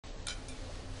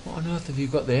What on earth have you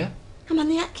got there? I'm on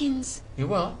the Atkins. You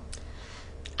what?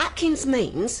 Atkins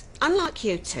means, unlike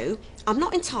you two, I'm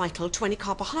not entitled to any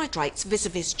carbohydrates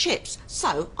vis-a-vis chips,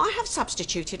 so I have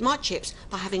substituted my chips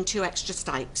by having 2 extra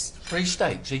steaks. 3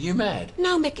 steaks? Are you mad?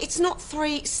 No, Mick, it's not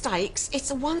 3 steaks.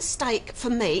 It's 1 steak for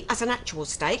me as an actual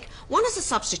steak, 1 as a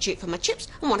substitute for my chips,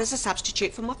 and 1 as a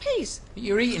substitute for my peas.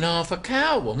 You're eating half a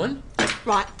cow, woman.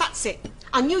 Right, that's it.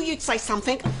 I knew you'd say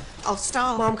something. I'll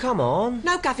starve. Mum, come on.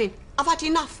 No, Gavin, I've had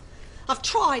enough. I've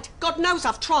tried. God knows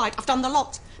I've tried. I've done the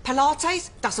lot.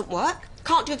 Pilates doesn't work.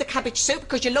 Can't do the cabbage soup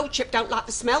because your lordship don't like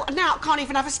the smell, and now I can't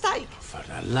even have a steak. For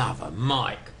the love of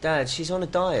Mike. Dad, she's on a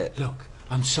diet. Look,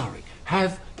 I'm sorry.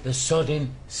 Have the sodding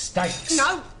steaks.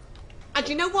 No. And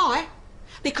you know why?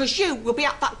 Because you will be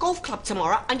at that golf club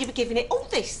tomorrow and you'll be giving it all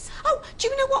this. Oh, do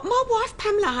you know what my wife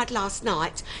Pamela had last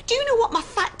night? Do you know what my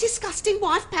fat, disgusting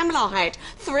wife Pamela had?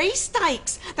 3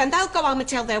 steaks. Then they'll go home and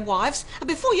tell their wives, and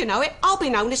before you know it, I'll be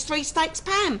known as 3 Steaks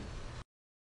Pam.